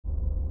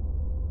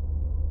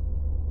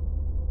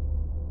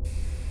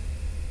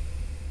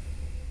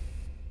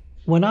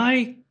When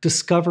I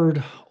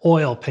discovered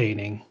oil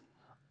painting,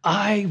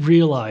 I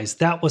realized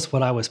that was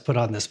what I was put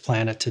on this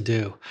planet to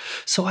do.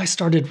 So I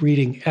started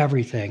reading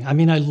everything. I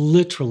mean, I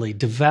literally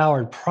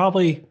devoured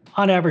probably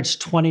on average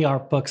 20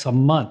 art books a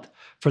month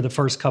for the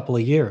first couple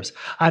of years.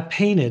 I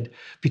painted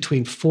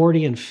between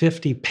 40 and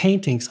 50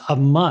 paintings a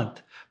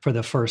month for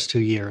the first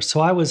 2 years. So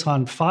I was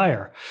on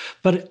fire.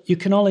 But you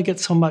can only get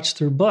so much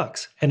through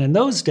books. And in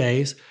those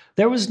days,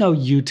 there was no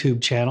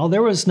YouTube channel.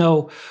 There was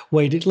no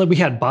way to, we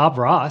had Bob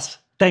Ross.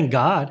 Thank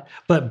God.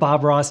 But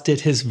Bob Ross did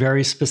his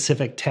very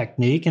specific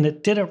technique, and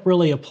it didn't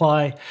really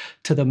apply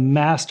to the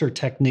master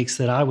techniques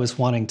that I was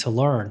wanting to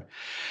learn.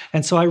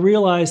 And so I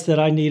realized that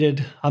I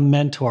needed a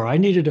mentor. I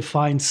needed to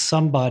find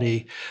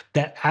somebody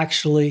that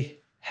actually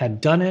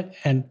had done it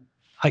and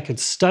I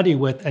could study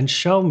with and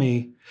show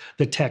me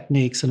the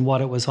techniques and what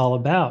it was all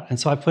about. And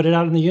so I put it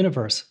out in the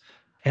universe.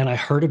 And I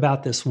heard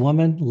about this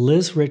woman,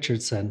 Liz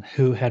Richardson,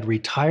 who had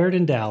retired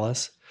in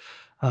Dallas.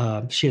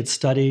 She had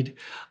studied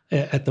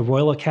at the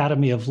Royal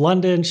Academy of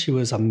London. She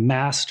was a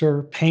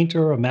master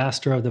painter, a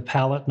master of the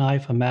palette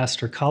knife, a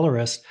master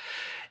colorist.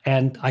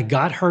 And I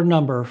got her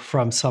number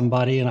from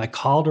somebody and I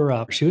called her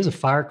up. She was a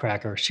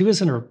firecracker. She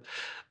was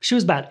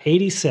about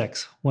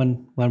 86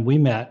 when we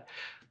met.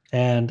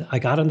 And I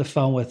got on the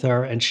phone with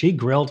her and she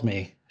grilled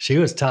me. She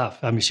was tough.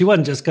 I mean, she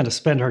wasn't just going to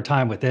spend her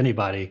time with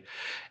anybody.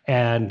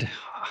 And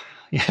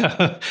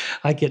yeah,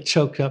 I get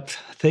choked up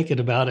thinking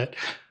about it.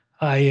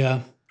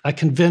 I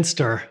convinced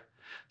her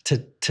to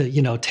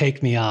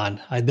take me on.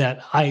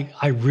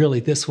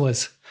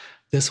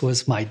 This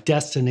was my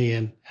destiny,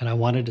 and I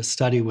wanted to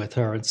study with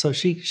her. And so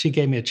she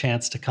gave me a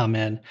chance to come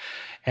in,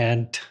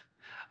 and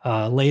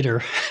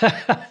later,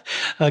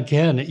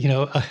 again,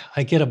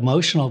 I get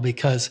emotional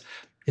because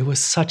it was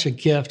such a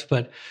gift.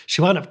 But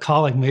she wound up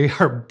calling me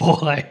her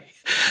boy.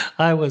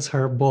 I was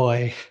her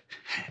boy,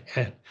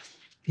 and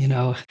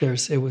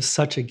it was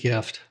such a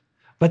gift.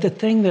 But the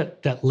thing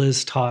that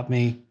Liz taught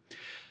me,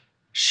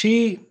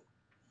 she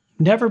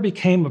never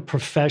became a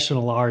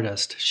professional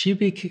artist. She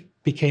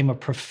became a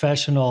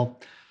professional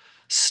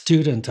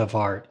student of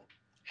art.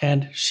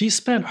 And she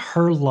spent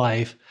her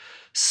life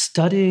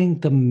studying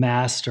the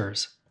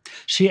masters.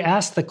 She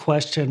asked the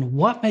question,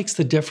 what makes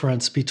the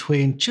difference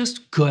between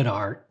just good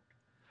art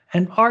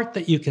and art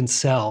that you can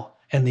sell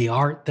and the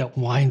art that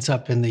winds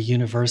up in the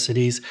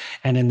universities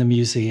and in the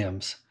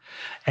museums?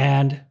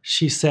 And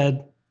she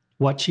said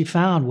what she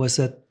found was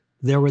that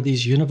there were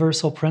these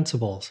universal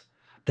principles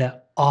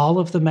that all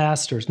of the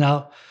masters,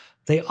 now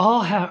they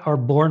all are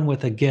born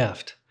with a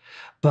gift,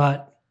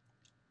 but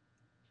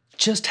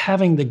just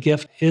having the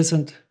gift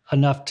isn't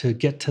enough to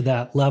get to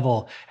that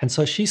level. And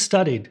so she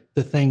studied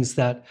the things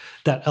that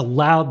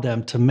allowed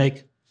them to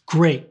make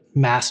great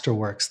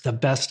masterworks, the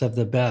best of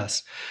the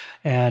best.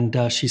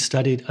 And she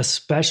studied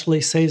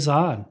especially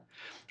Cezanne.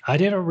 I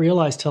didn't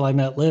realize till I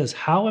met Liz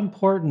how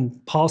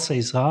important Paul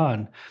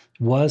Cezanne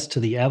was to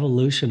the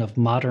evolution of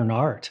modern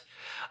art.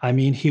 I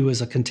mean, he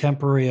was a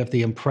contemporary of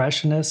the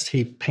Impressionists.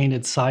 He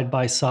painted side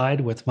by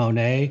side with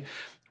Monet,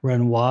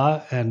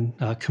 Renoir, and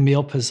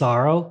Camille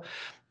Pissarro.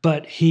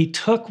 But he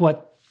took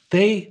what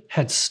they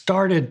had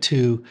started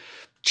to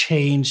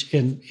change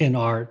in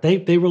art. They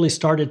really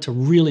started to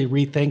really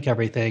rethink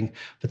everything,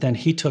 but then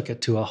he took it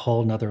to a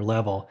whole nother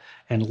level.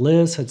 And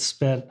Liz had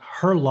spent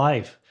her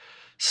life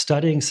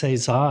studying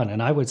Cezanne,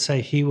 and I would say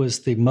he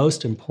was the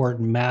most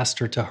important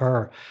master to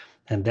her.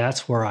 And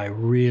that's where I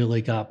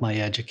really got my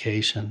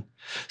education.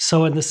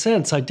 So in the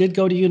sense, I did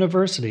go to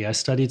university. I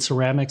studied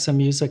ceramics and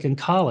music in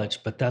college,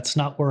 but that's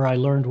not where I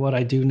learned what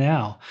I do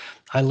now.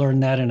 I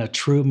learned that in a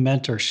true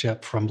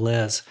mentorship from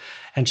Liz.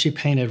 And she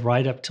painted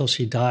right up till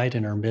she died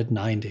in her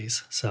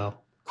mid-90s. So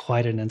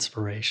quite an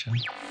inspiration.